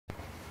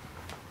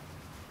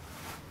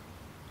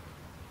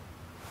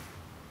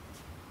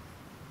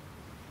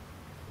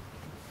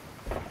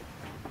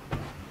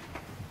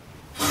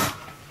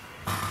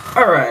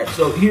Alright,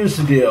 so here's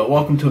the deal.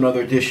 Welcome to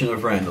another edition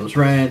of Rando's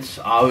Rants.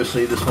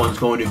 Obviously, this one's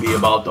going to be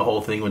about the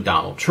whole thing with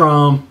Donald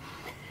Trump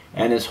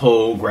and his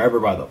whole grab her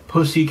by the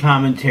pussy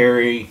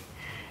commentary.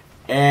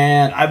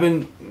 And I've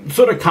been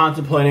sort of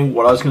contemplating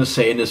what I was going to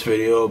say in this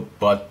video,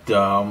 but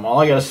all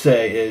I got to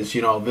say is,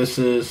 this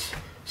is,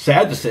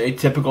 sad to say,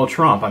 typical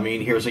Trump. I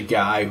mean, here's a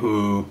guy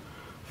who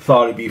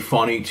thought it'd be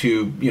funny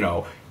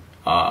to,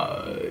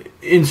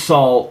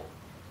 insult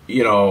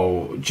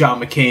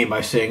John McCain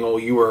by saying, oh,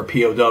 you were a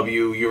POW,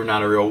 you're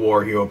not a real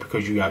war hero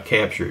because you got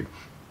captured.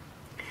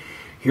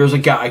 Here's a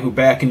guy who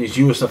back in his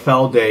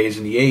USFL days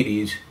in the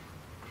 80s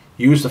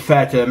used the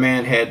fact that a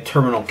man had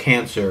terminal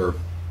cancer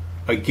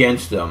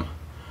against him.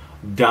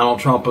 Donald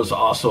Trump was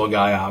also a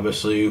guy,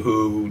 obviously,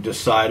 who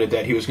decided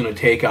that he was going to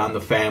take on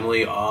the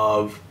family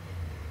of,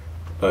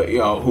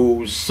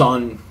 whose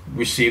son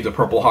received a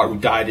Purple Heart, who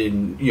died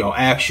in,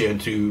 action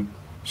to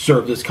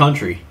serve this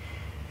country.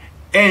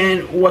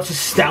 And what's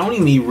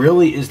astounding me,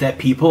 really, is that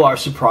people are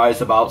surprised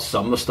about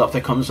some of the stuff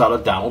that comes out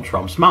of Donald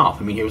Trump's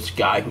mouth. I mean, here's a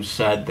guy who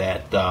said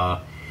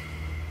that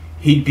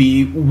he'd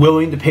be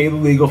willing to pay the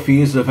legal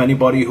fees of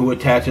anybody who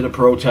attacked a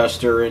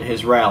protester in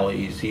his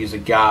rallies. He's a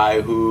guy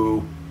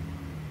who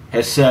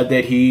has said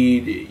that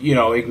he'd,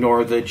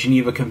 ignore the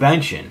Geneva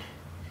Convention.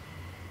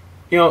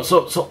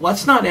 So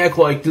let's not act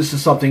like this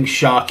is something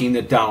shocking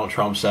that Donald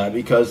Trump said,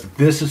 because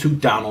this is who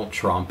Donald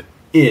Trump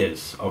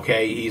is,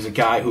 okay? He's a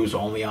guy who's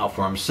only out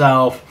for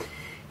himself.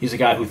 He's a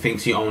guy who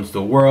thinks he owns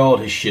the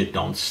world. His shit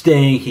don't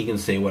stink. He can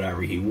say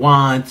whatever he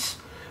wants.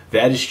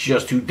 That is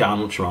just who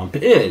Donald Trump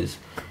is.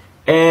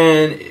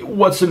 And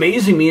what's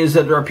amazing me is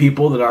that there are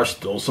people that are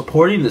still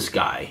supporting this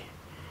guy.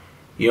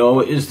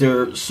 Is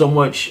there so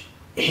much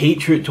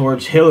hatred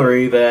towards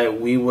Hillary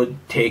that we would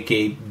take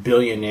a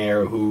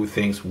billionaire who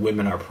thinks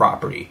women are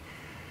property?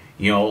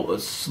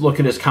 Let's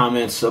look at his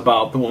comments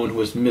about the woman who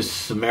was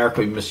Miss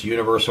America, Miss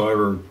Universe,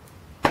 whatever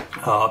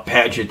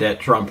pageant that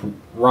Trump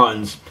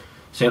runs,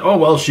 saying, oh,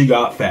 well, she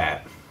got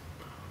fat.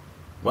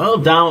 Well,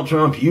 Donald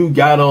Trump, you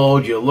got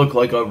old, you look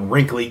like a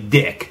wrinkly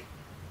dick,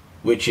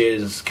 which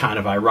is kind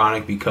of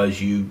ironic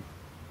because you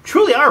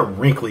truly are a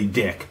wrinkly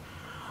dick.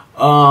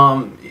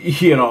 So,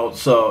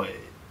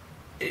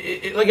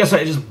 like I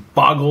said, it just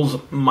boggles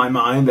my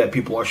mind that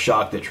people are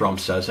shocked that Trump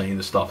says any of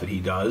the stuff that he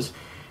does.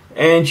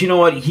 And you know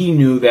what? He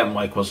knew that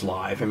Mike was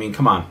live. I mean,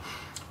 come on.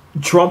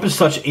 Trump is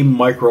such a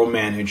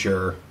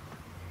micromanager,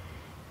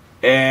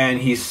 and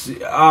he's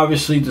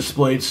obviously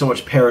displayed so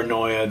much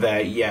paranoia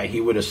that, yeah,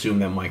 he would assume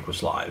that Mike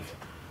was live.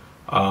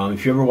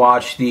 If you ever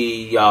watched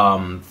the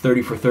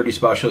 30 for 30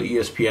 special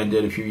ESPN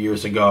did a few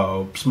years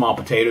ago, Small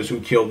Potatoes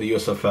Who Killed the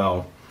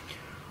USFL,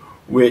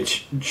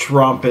 which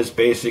Trump has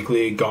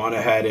basically gone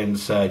ahead and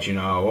said, he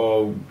thought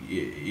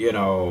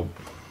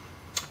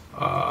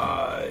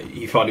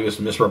he was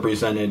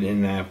misrepresented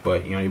in that,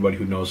 but anybody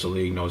who knows the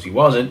league knows he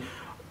wasn't.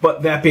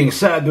 But that being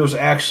said, there's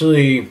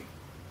actually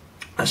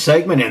a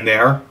segment in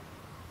there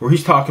where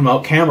he's talking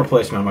about camera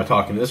placement. Am I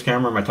talking to this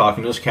camera? Am I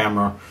talking to this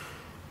camera?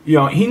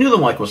 He knew the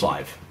mic was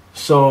live.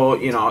 So,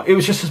 it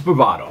was just his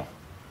bravado.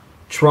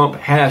 Trump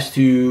has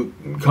to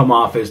come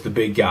off as the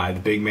big guy, the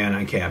big man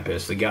on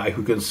campus, the guy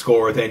who can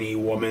score with any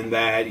woman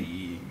that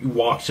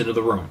walks into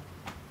the room.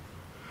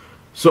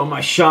 So am I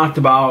shocked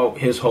about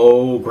his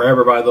whole grab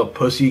her by the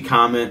pussy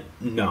comment?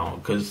 No,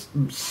 because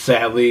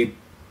sadly,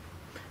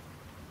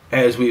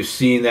 as we've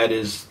seen, that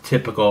is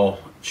typical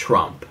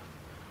Trump.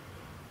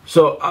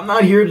 So I'm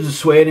not here to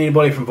dissuade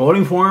anybody from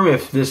voting for him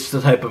if this is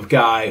the type of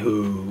guy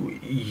who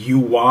you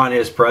want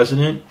as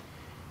president.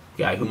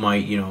 Guy who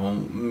might,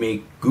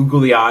 make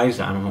googly eyes.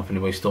 I don't know if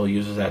anybody still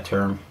uses that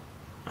term.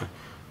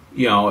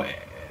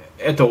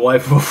 At the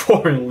wife of a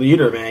foreign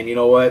leader, man. You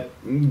know what?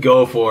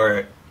 Go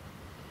for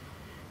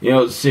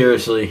it.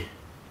 Seriously.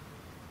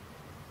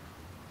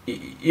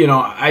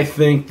 I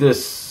think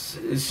this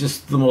is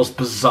just the most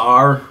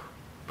bizarre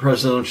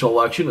presidential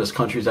election this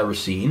country's ever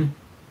seen.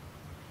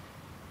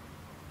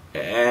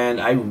 And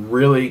I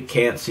really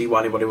can't see why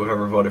anybody would have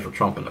ever voted for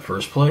Trump in the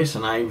first place.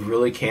 And I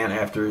really can't,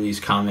 after these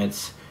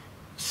comments,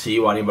 see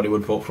why anybody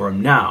would vote for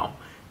him now.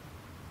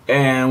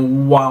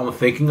 And while I'm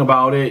thinking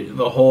about it,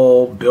 the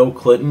whole Bill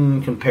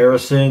Clinton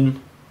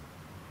comparison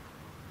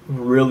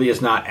really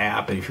is not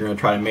apt. And if you're going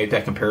to try to make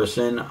that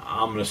comparison,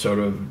 I'm going to sort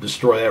of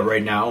destroy that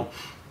right now.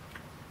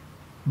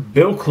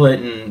 Bill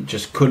Clinton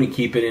just couldn't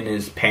keep it in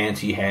his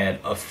pants. He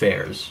had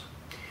affairs.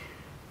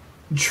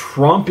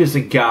 Trump is a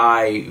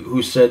guy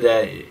who said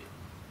that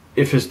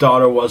if his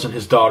daughter wasn't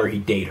his daughter,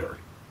 he'd date her.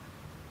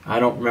 I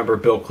don't remember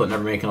Bill Clinton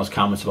ever making those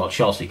comments about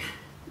Chelsea.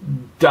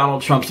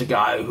 Donald Trump's a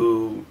guy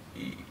who,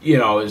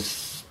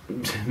 is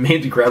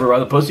made the grab her by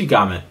the pussy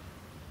comment.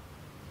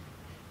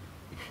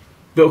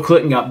 Bill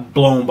Clinton got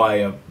blown by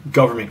a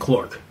government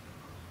clerk.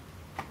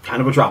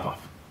 Kind of a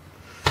drop-off.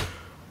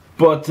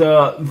 But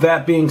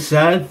that being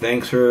said,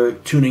 thanks for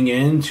tuning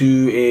in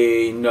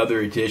to another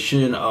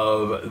edition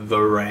of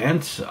The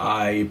Rant.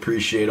 I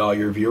appreciate all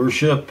your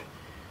viewership.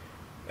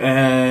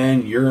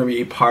 And you're going to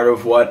be part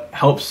of what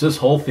helps this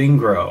whole thing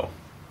grow.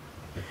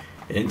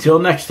 Until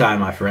next time,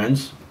 my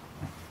friends.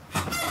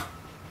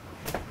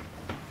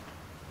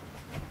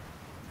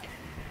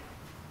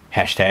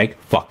 Hashtag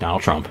fuck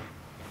Donald Trump.